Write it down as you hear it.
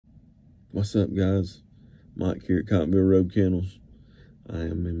What's up, guys? Mike here at Cottonville Road Kennels. I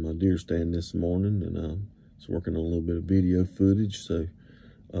am in my deer stand this morning, and I was working on a little bit of video footage. So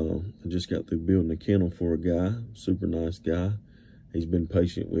I just got through building a kennel for a guy, super nice guy. He's been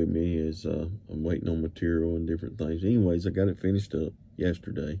patient with me as I'm waiting on material and different things. Anyways, I got it finished up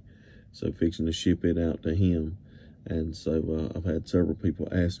yesterday, so fixing to ship it out to him. And so I've had several people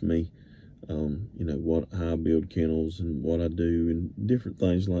ask me, you know, how I build kennels and what I do and different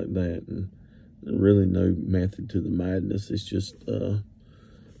things like that. And really no method to the madness. It's just the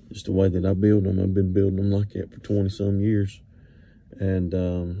way that I build them. I've been building them like that for 20 some years. And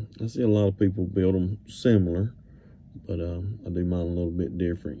I see a lot of people build them similar, but I do mine a little bit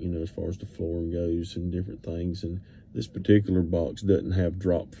different, you know, as far as the flooring goes and different things. And this particular box doesn't have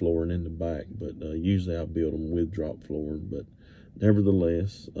drop flooring in the back, but usually I build them with drop flooring. But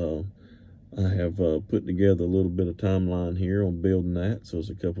nevertheless, I have put together a little bit of timeline here on building that. So there's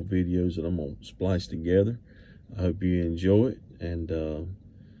a couple videos that I'm going to splice together. I hope you enjoy it, and I'm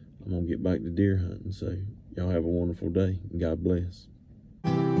going to get back to deer hunting. So y'all have a wonderful day, and God bless.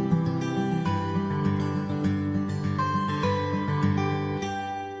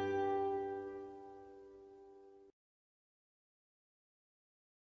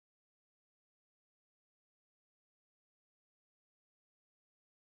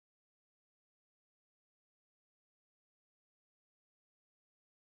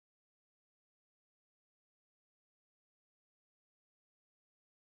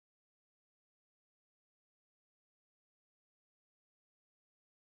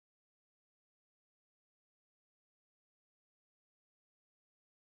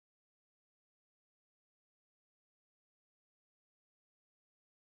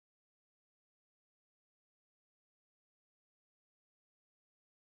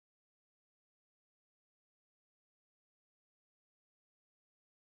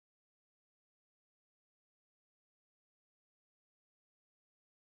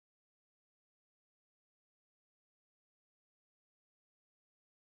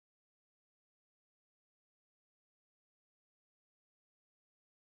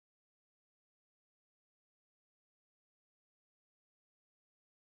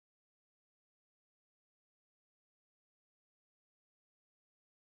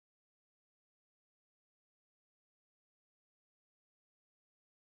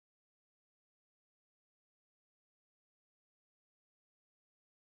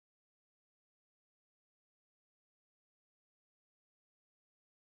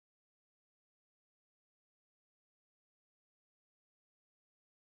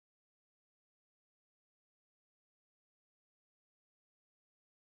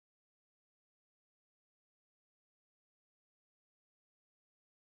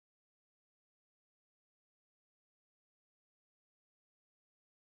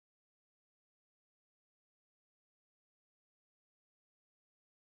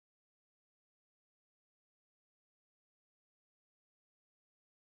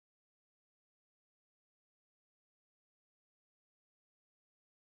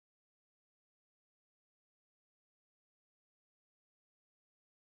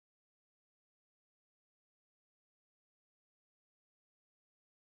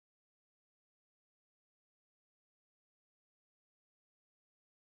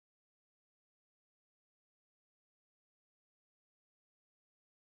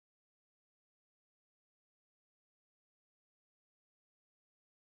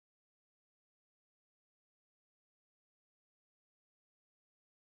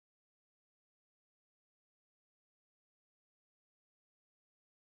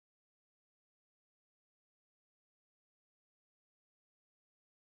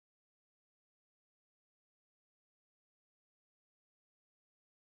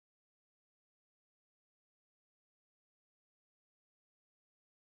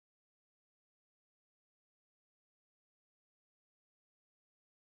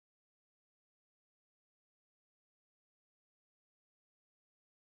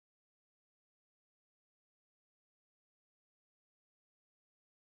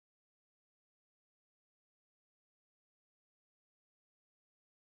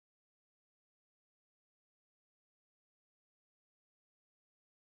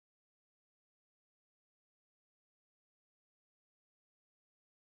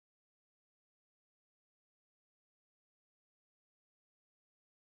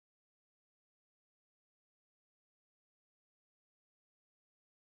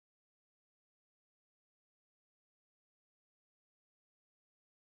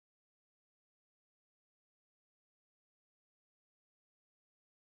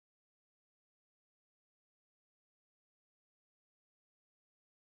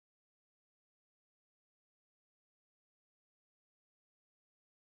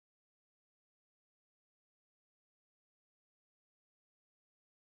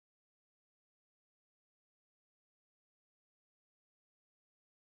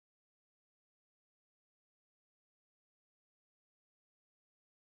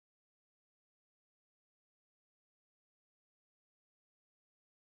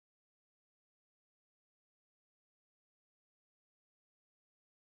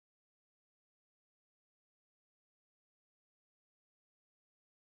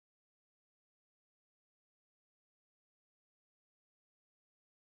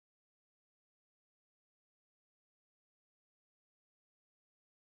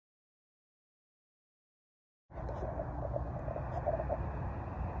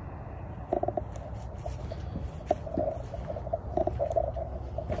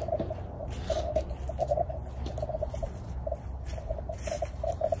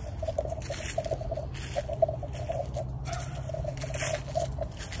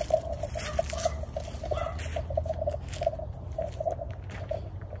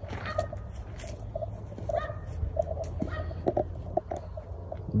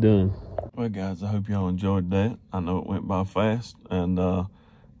 done. Well, guys, I hope y'all enjoyed that. I know it went by fast, and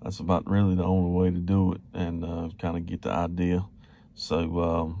that's about really the only way to do it and kind of get the idea.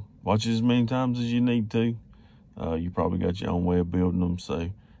 So watch it as many times as you need to. You probably got your own way of building them. So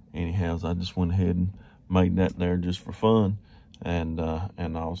anyhow, I just went ahead and made that there just for fun. And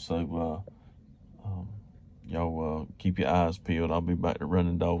also, y'all keep your eyes peeled. I'll be back to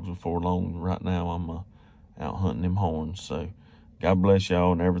running dogs before long. Right now, I'm out hunting them horns. So God bless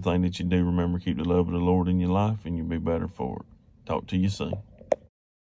y'all and everything that you do. Remember, keep the love of the Lord in your life, and you'll be better for it. Talk to you soon.